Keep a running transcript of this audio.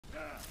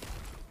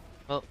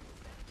Oh.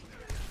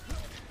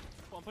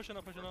 Oh, I'm pushing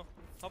up.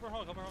 Help her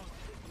hog.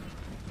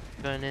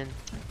 Going in.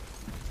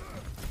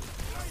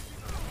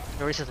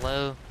 Doris is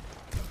low.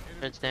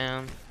 Turns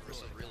down.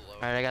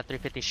 Alright, I got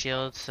 350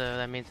 shields, so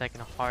that means I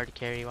can hard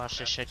carry. Watch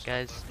this shit,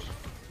 guys.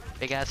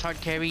 Big ass hard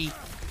carry.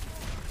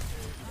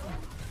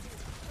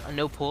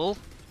 No pull.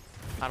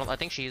 I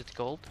think she used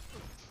gold.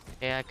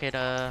 Yeah, I could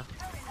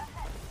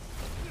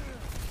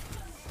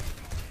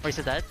Doris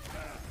is dead.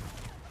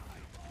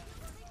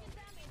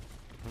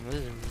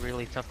 This is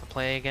really tough to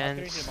play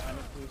against.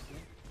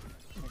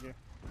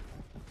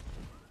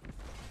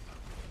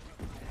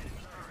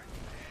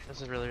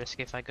 This is really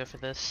risky if I go for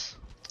this.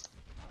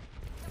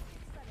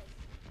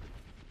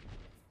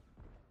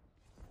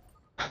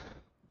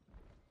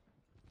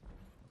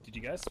 Did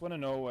you guys want to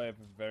know a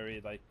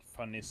very like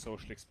funny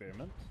social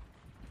experiment?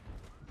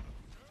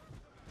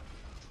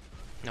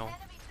 No.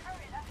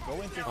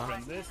 Go into your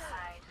friend list.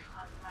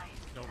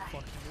 No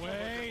fucking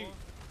way.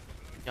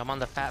 Yo, I'm on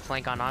the fat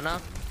flank on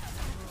Ana.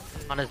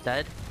 Ana's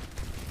dead.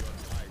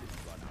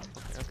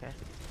 Okay.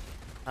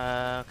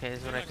 Okay, this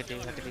is what I could do.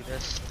 I could do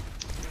this.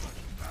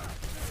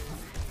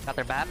 Got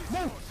their BAP.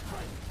 I'm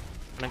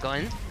gonna go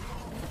in.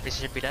 This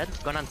should be dead.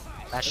 Going on.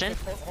 Bastion.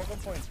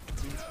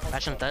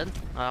 Bastion dead.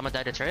 I'm gonna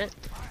die to turret.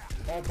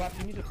 Oh, but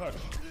you need to touch.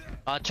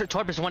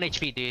 Torb is 1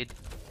 HP, dude.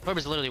 Torb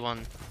is literally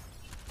 1.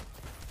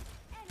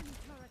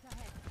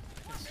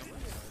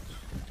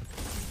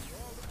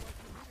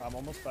 I'm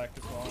almost back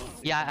as well.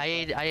 Yeah,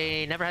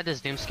 I never had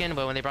this Doom skin,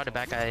 but when they brought it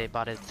back, I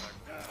bought it.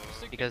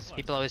 Because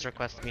people always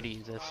request me to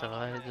use it, so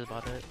I just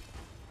bought it.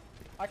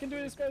 I can do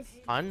this, guys.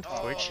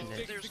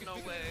 Unfortunate. There's no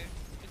way.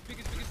 It's big.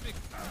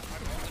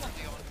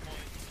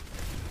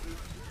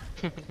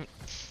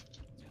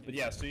 But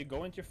yeah, so you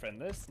go into your friend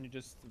list and you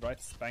just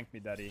write "spank me,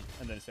 daddy,"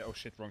 and then you say, "Oh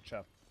shit, wrong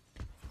chat."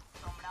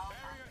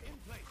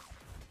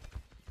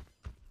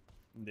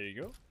 And there you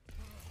go.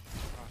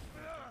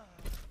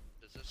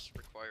 Does this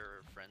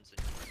require friends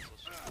in your friends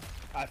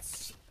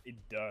list? It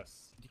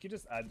does. You can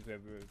just add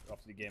whoever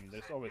after the game.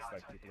 There's always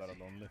like people that are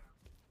lonely.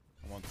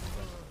 I want to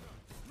friend.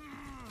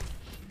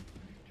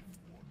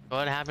 What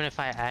would happen if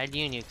I add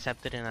you and you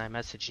accepted and I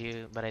message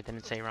you, but I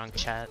didn't say wrong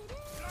chat?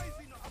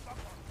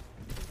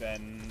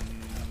 Then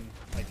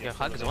I guess Yo,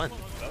 Hug is 1.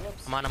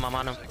 I'm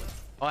on him.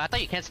 Oh, I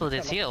thought you canceled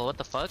his heal. What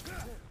the fuck?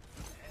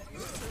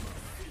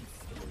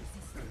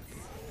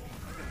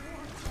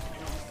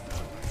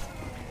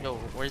 Yo,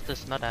 where's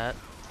this nut at?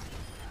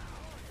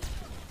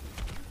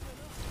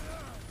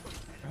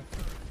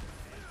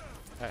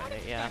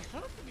 Alright, yeah.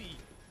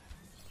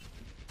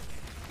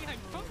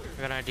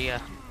 I got an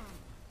idea.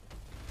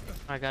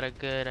 I got a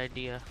good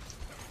idea.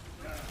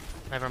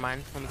 Never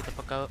mind. Let me get the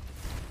fuck out.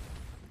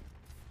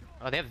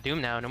 Oh, they have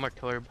Doom now. No more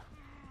Torb.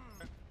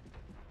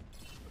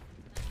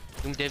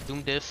 Doom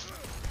diff.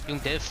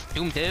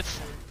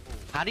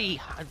 How did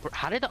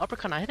the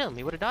uppercut not hit him?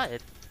 He would have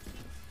died.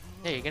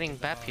 Hey, you're getting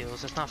BAP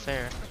heals. That's not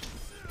fair.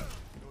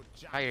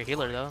 Ah, you're a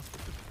healer though.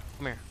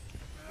 Come here.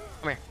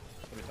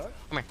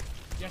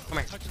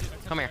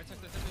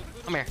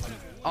 Come here.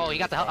 Oh, you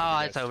got the. Oh,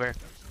 it's over.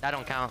 That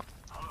don't count.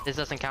 This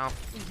doesn't count.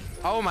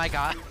 Oh my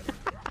god.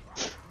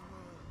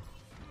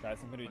 Guys,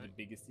 I'm gonna be the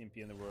biggest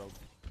TMP in the world.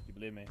 You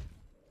believe me?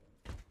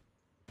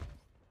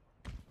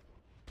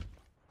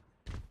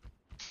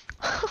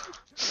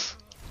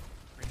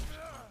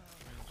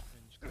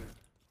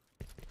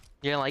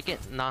 You didn't like it?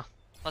 Nah.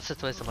 Let's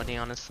just waste the money,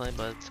 honestly,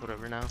 but it's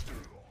whatever now.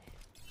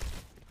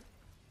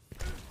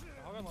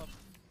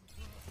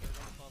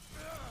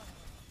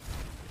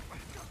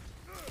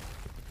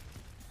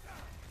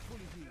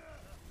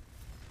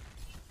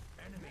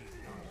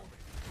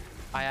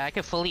 I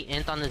can fully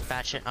int on this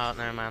batch. Oh,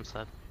 never mind, I'm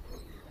sad.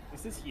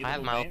 I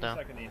have my ult though.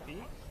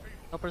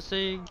 No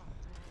proceed.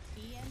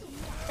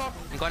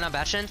 I'm going on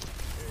Bastion.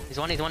 He's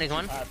one.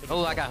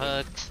 Oh, I got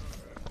hooked.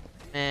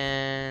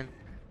 And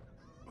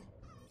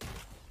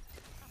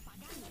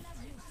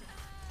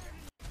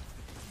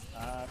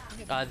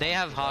they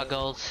have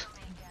hoggles.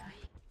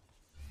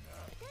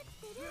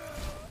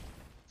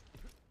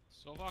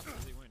 Slovak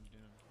really went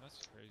Doom.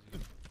 That's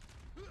crazy.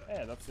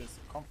 Yeah, that's his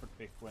comfort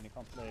pick when he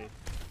can't play.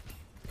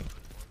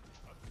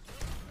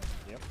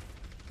 Yep.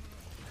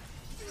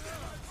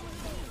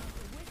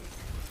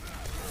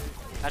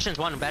 Bastion's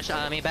 1.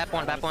 BAP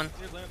 1.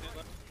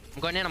 I'm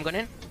going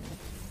in.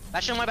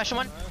 Bastion 1.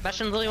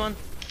 Bastion's literally 1.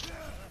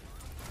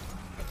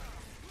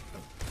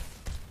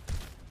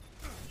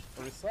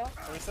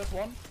 Orisa's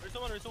 1.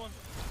 Orisa 1.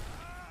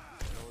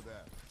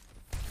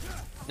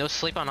 No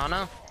sleep on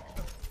Ana.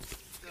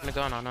 I'm gonna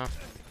go on Ana.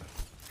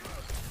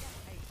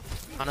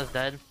 Ana's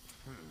dead.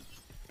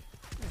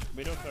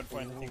 We don't third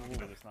point anything to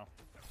do this now.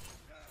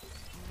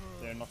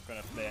 They're not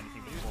gonna play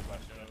anything but full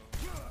Bastion.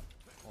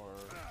 Or...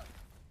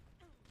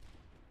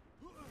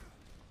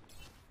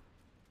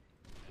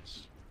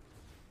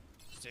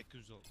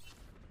 Sekuzo.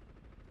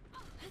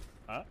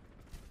 Huh?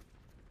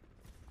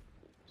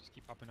 Just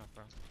keep popping up,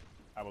 bro.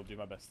 I will do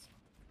my best.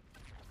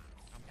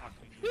 I'm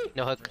popping you.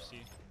 No hook.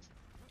 Mercy.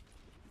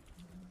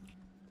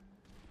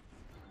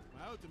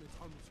 My ultimate's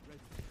almost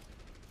ready.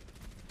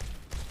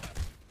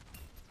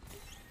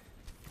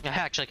 I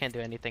actually can't do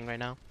anything right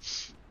now.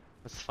 It's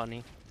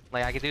funny.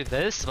 Like I could do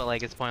this, but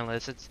like it's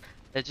pointless. It's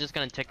just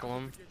gonna tickle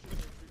them,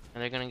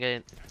 and they're gonna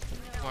get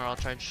more all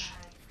charge.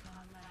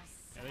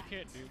 Yeah, they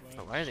can't do much.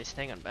 But why are they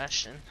staying on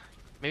Bastion?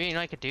 Maybe you know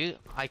what I could do?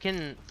 I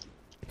can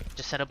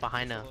just set up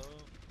behind them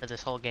for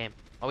this whole game.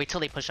 I'll wait till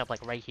they push up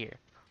like right here.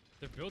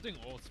 They're building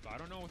ults, but I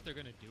don't know what they're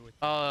gonna do with.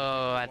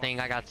 Oh, I think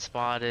I got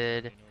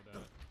spotted.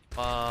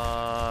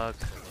 Fuck.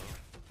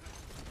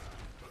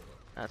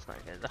 That's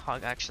not good. The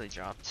hog actually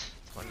dropped.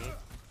 It's funny.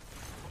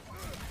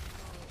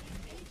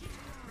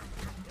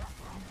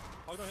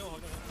 Hog down hill,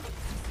 hog down hill.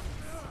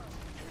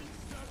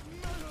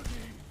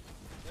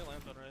 They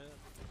lamped on right.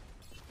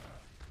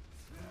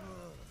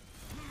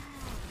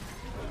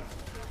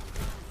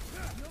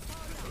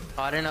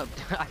 Oh, I didn't know.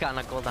 I got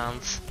no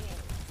cooldowns.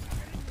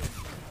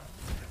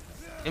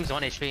 Doom's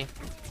 1 HP.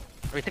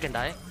 Are we thinking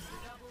die?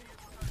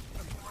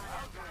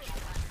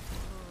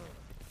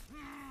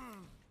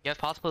 Yeah, it's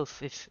possible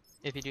if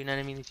you do an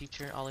enemy in the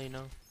future, I'll let you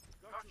know.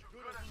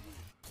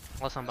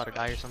 Unless I'm about to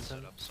die or something.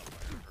 Set up somewhere,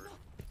 I've heard.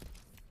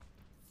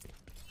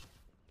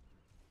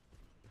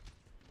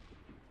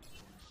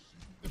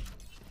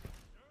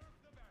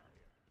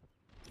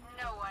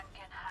 No one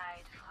can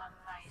hide from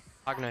my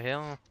Hog no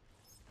heal.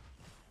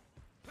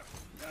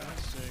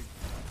 That's sick.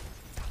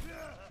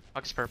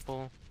 Hog's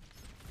purple.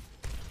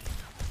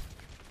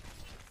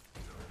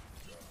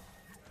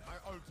 My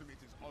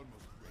ultimate is almost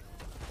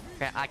ready.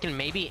 Okay, I can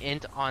maybe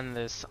int on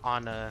this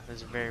Ana. This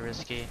is very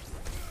risky.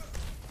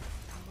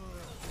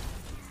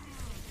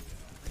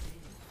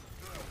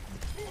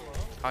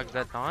 Hog's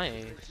that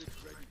nice.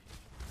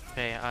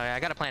 Okay, I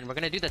got a plan. We're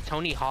gonna do the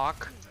Tony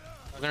Hawk.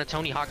 We're gonna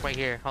Tony Hawk right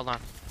here. Hold on.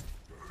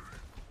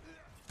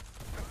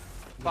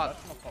 Fuck.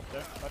 That's not up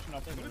there. That's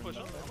not Let me push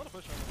him. I'm gonna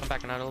push him. I'm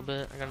backing out a little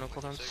bit. I got no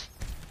cooldowns.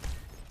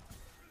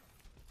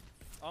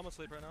 I'm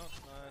asleep right now.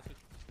 Nice.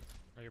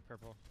 Oh, you're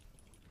purple.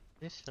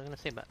 He's still gonna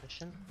say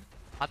Bastion.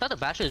 I thought the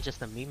Bastion was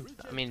just a meme.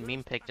 I mean,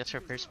 meme pick just for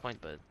first point,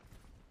 but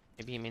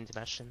maybe he means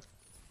Bastion.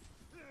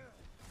 30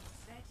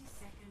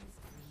 seconds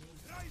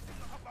remaining.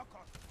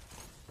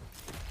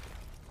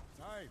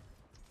 Time.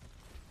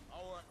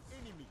 Our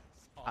enemies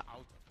are out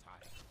of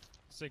time.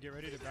 So get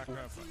ready to back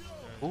up.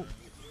 Ooh.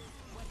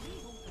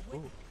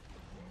 Ooh.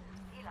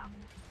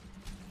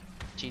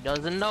 She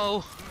doesn't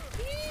know.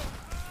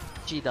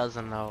 She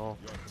doesn't know.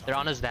 They're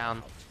on us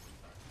down.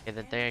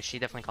 Okay, there. She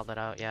definitely called it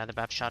out. Yeah, the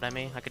BAP shot at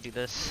me. I could do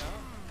this.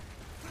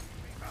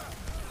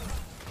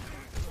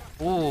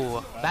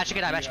 Ooh, Bastion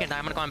can die. Bastion can die.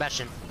 I'm gonna go on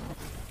Bastion.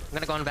 I'm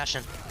gonna go on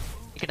Bastion.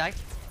 He could die.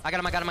 I got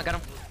him. I got him. I got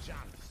him.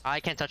 I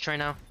can't touch right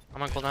now.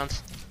 I'm on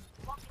cooldowns.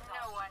 No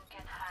one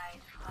can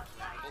hide from my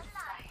sight.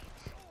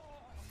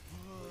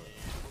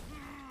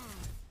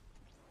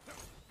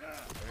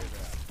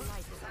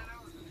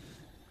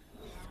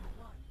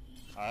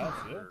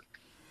 Ah, that's it.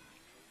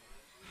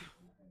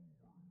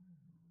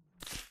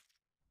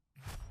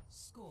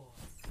 Score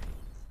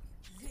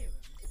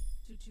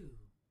 0-2.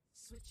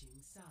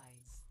 Switching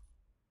sides.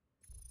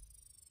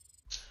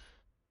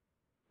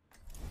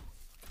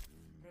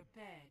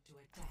 Prepare to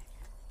attack.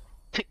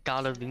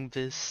 God of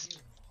Doomfist.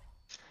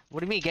 What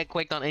do you mean get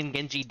quaked on in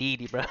Genji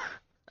DD, bro?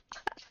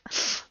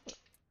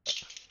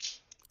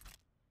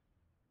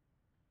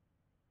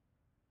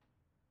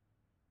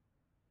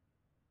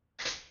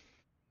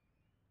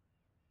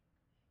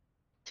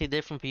 See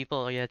different people.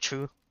 Oh yeah,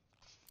 true.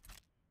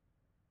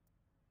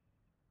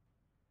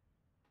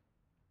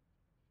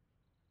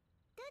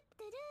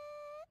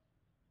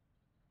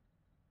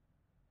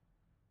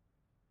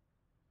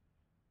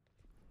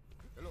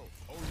 Hello.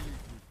 Only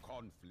through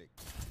conflict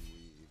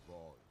we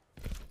evolve.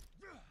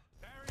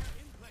 Barrier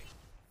in place.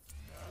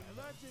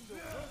 Imagine the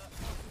worst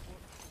possible.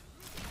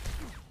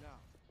 Now,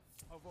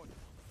 avoid.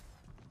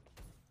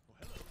 Oh,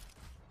 hello.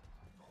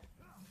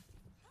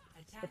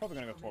 They're probably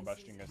gonna go for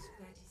Bastion, guys.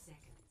 30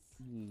 seconds.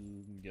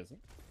 Guessing.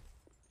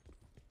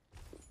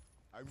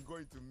 I'm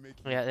going to make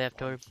Yeah, they have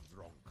you all Torb.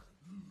 drunk.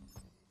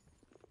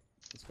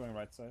 It's going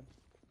right side.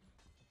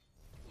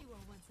 You were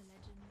once a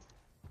legend.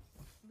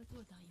 But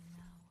what are you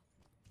now?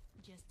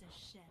 Just a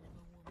shell of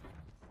a woman.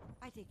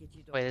 I take it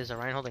you don't. Wait, is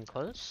Orion holding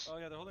close? Oh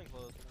yeah, they're holding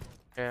close.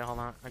 Okay, hold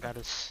on. I got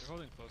his. They're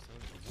holding close. They're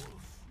holding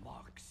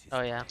close.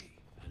 Oh yeah.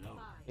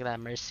 Look at that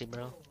mercy,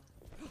 bro.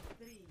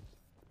 3,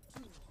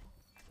 2,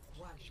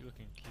 1. She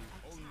looking cute.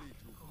 Only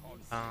through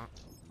conflict Uh,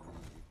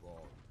 we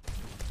evolve.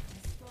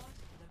 Start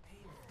the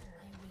payload.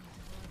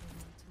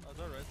 Oh, is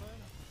that right side?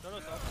 No,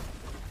 it's up.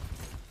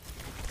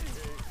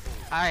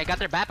 Alright, got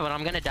their BAP, but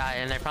I'm gonna die,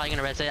 and they're probably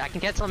gonna res it. I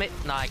can cancel it.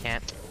 No, I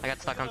can't. I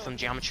got stuck on some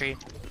geometry.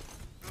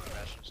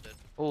 Bastion's dead.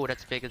 Oh,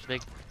 that's big. That's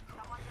big.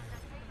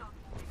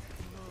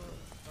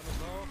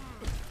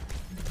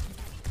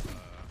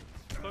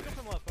 Focus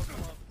him left, focus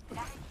him left.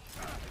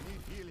 I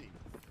need healing.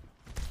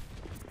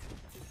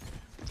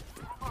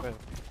 Bro,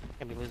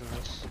 can't be losing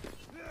this.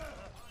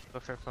 Go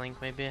for a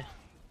flank, maybe.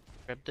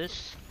 Grab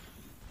this.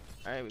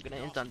 Alright, we're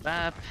gonna int on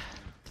BAP.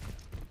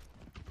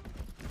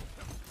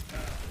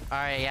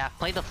 Alright, yeah.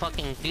 Play the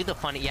fucking. Do the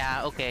funny.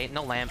 Yeah, okay.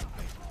 No lamp.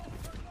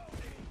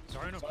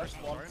 Sorry, no First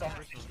personal. one, Sorry, no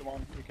first personal.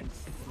 one, you can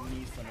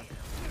sneeze on it.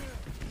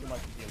 You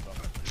might be healed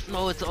though.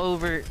 No, it's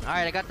over.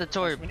 Alright, I got the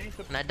torb.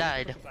 And I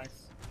died. Come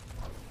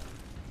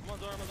on,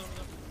 door, come on, door, come on,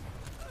 door.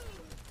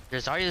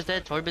 There's Zarya's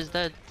dead, Torb is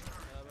dead.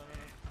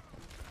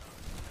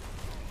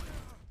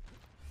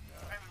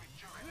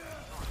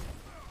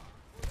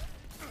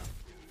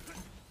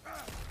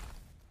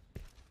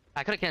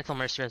 I could've canceled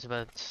Mercy Res,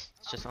 but it's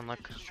just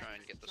unluck. Just try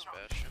and get this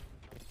Bastion.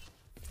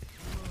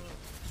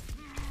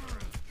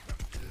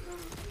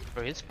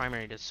 Bro, his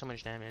primary does so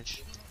much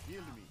damage. Heal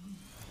me.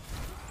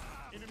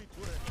 Enemy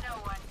No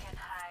one can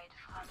hide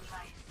from my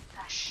sight.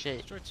 Shit.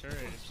 Destroy turret.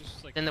 It's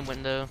just like In the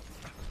window.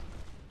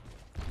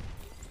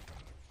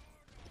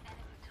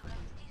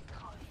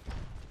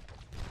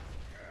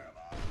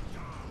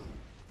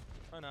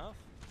 Enough.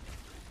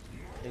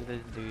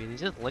 Dude,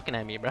 he's just looking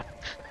at me, bro.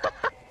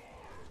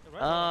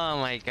 Right Oh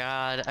my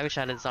god, I wish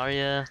I had a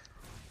Zarya.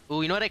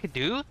 Ooh, you know what I could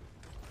do?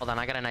 Hold on,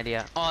 I got an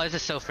idea. Oh, this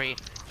is so free.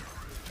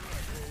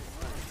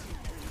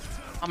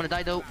 I'm gonna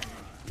die though.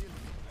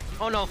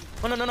 Oh no,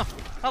 oh no, no, no.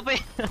 Help me.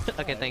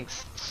 Okay,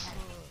 thanks.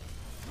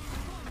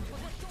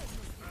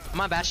 Come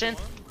on, Bastion.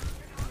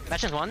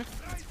 Bastion's one.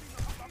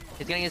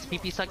 He's getting his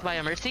PP sucked by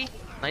a Mercy.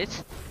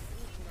 Nice.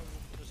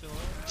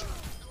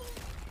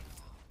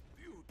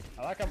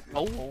 I like I'm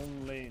Oh.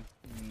 only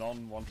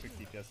non-one-trick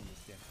DPS in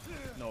this game.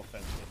 No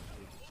offense.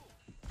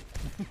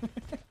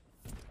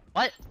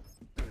 What?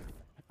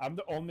 I'm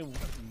the only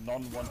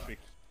non-one-trick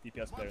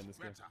DPS player in this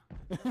game.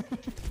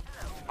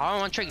 I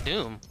don't want Trick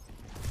Doom.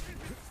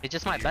 It's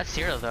just my best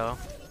hero though.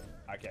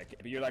 Okay,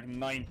 but you're like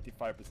 95%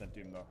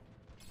 Doom though.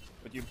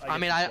 But you. I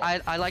mean,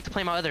 I like to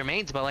play my other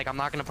mains, but like I'm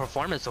not gonna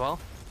perform as well.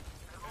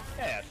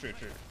 Yeah, true.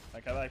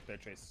 Like I like their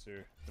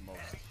Tracer the most.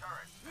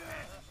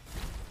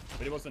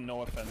 But it was a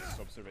no offense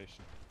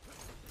observation.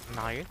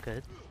 Nah, you're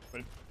good.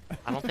 But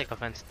I don't take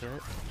offense to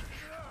it.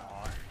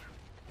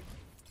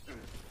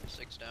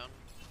 6 down.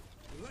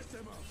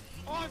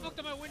 Oh, I fucked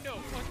up my window!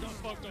 What the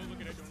fuck? Don't look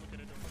at it, don't look at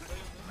it, don't look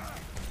at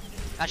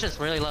it. That's just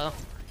really low.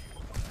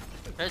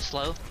 Very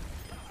slow.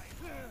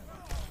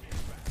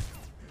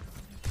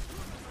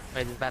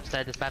 Wait, this Bap's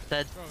dead, this Bap's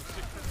dead. Bro,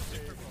 sick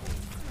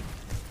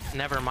purple.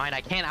 Never mind,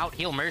 I can't out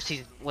heal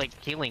Mercy's like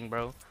healing,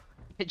 bro.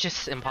 It's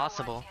just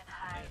impossible.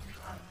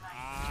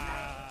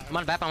 I'm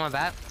on Bap, I'm on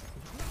Bap.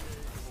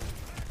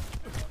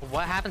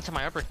 What happened to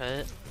my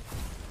uppercut?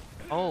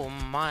 Oh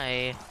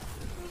my.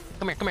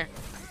 Come here, come here.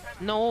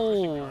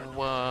 No.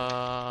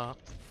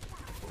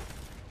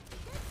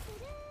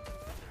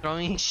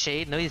 Throwing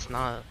shade? No, he's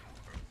not.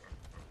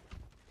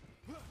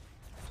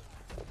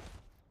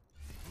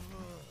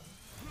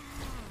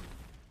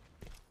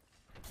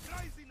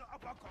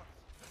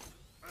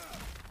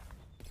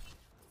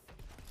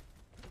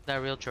 That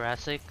real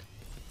Jurassic?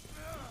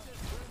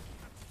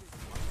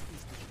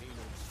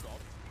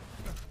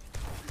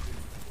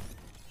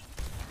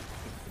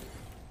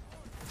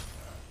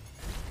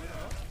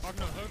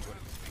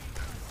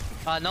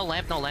 No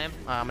lamp, no lamp.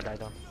 I'm gonna die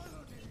though.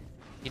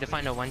 Need to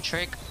find a one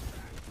trick.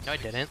 No, I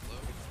didn't.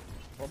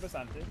 4%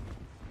 anti.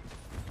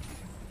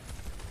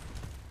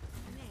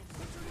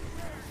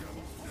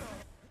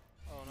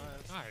 Oh,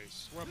 nice.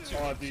 Nice. We're up 2.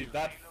 Oh, dude,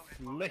 that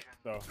flick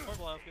though.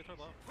 Turbo out, get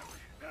turbo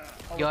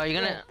out. Yo, are you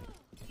gonna...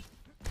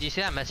 Do you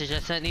see that message I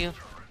sent you?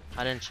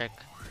 I didn't check.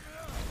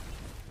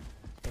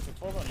 There's a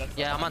 12 on left.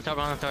 Yeah, I'm on Torb,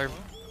 I'm on Torb.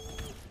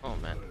 Oh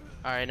man.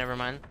 Alright, never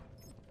mind.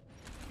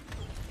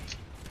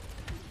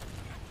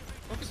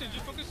 Focus in,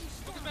 just focus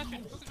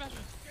Bastion, focus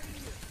Bastion.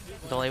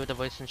 Delay with the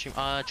voice and stream.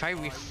 Try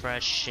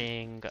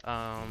refreshing. Let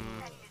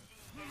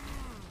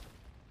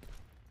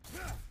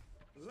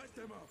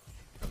them up.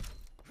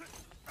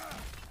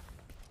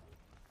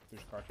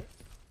 There's cartridge.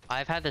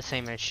 I've had the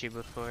same issue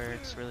before.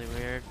 It's really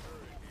weird.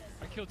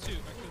 I killed 2,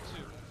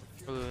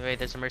 Ooh, wait,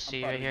 there's a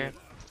Mercy right here.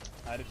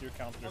 Add it to your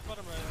counter. I'll put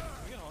him right.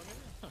 We can hold him.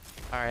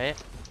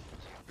 Alright.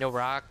 Yo,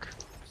 Rock.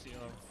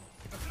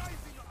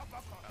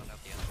 Found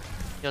out the end.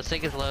 Yo,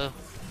 Sig is low.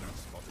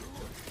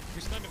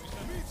 We stunned him, we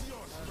stunned him.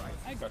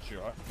 I got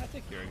you. I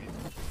take care of you.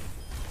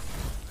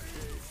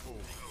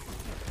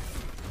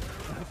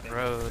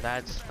 Bro,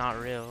 that's not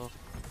real.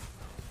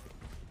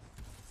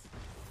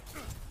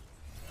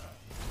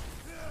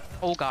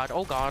 Oh god,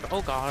 oh god,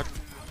 oh god.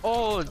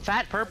 Oh,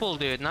 fat purple,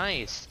 dude,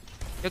 nice.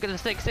 Look at the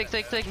stick,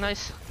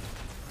 nice.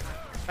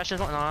 Precious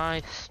one,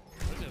 nice.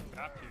 There's a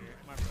Bap here,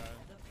 my bad.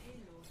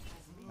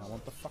 I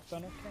want the fuck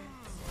done, okay?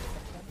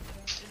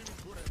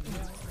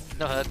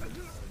 No hook.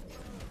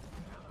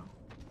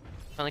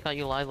 I like how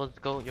you live, let's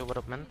go. Yo, what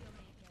up, man?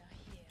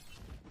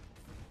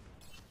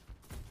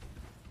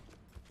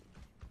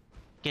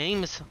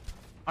 Games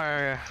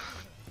are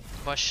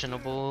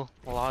questionable.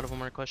 A lot of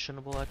them are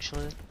questionable,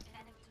 actually.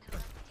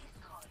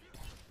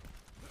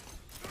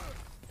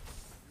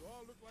 You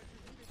all look like you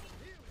needed some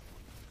healing.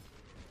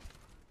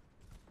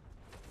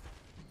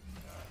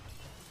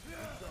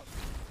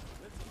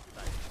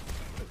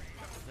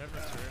 Never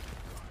turret.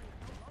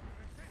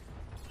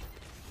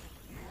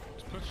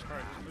 Just push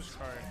card, just push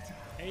card.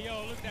 Hey yo,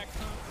 look at that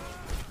cunt.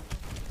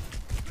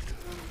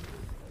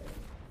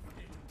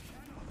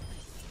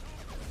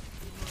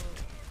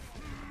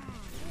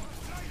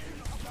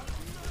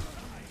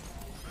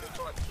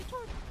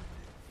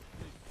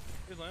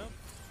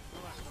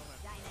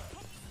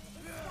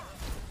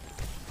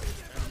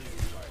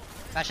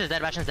 Bastion's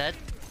dead, Bastion's dead.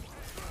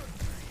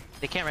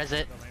 They can't res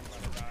it.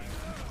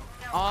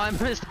 Oh, I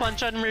missed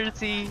punch on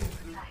Mercy.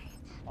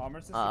 Oh,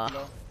 Mercy's super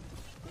low.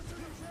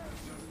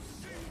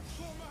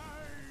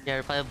 Yeah,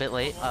 we're playing a bit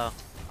late. Oh,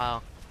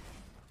 oh.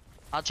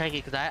 I'll check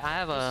it because I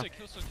have a.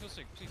 Kill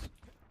sick, please.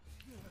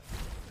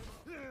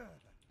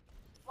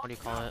 What do you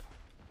call it?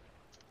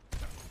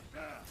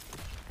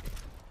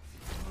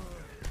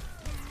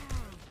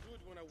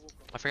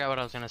 I forgot what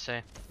I was gonna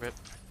say. Rip.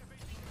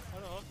 I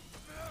don't know.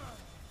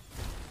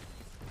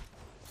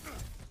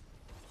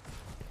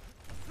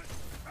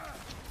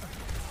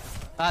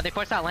 They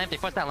forced that lamp,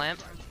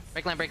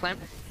 Break lamp, break lamp.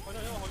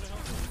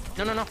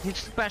 No.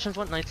 He's Bastion's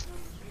one. Nice.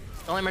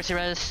 Don't let Mercy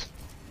res.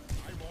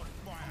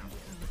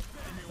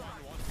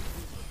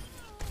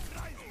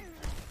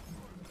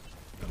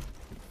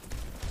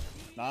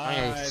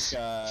 Nice, Nice.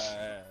 guys.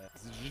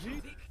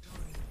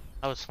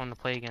 That was fun to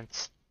play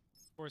against.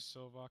 Poor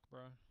Silvak,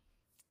 bro.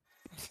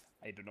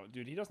 I don't know,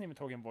 dude. He doesn't even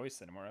talk in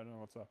voice anymore. I don't know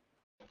what's up.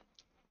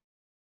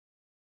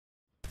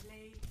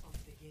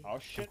 Oh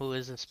shit. Who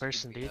is this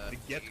person, dude?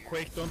 The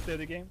GetQuakedOn play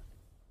the game.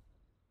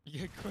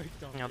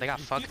 Getquakedon. You know, they got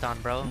fucked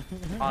on, bro.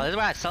 Oh, this is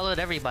why I soloed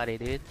everybody,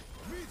 dude.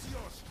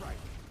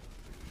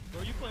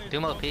 Bro, you playing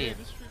Doom OP. this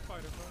stream?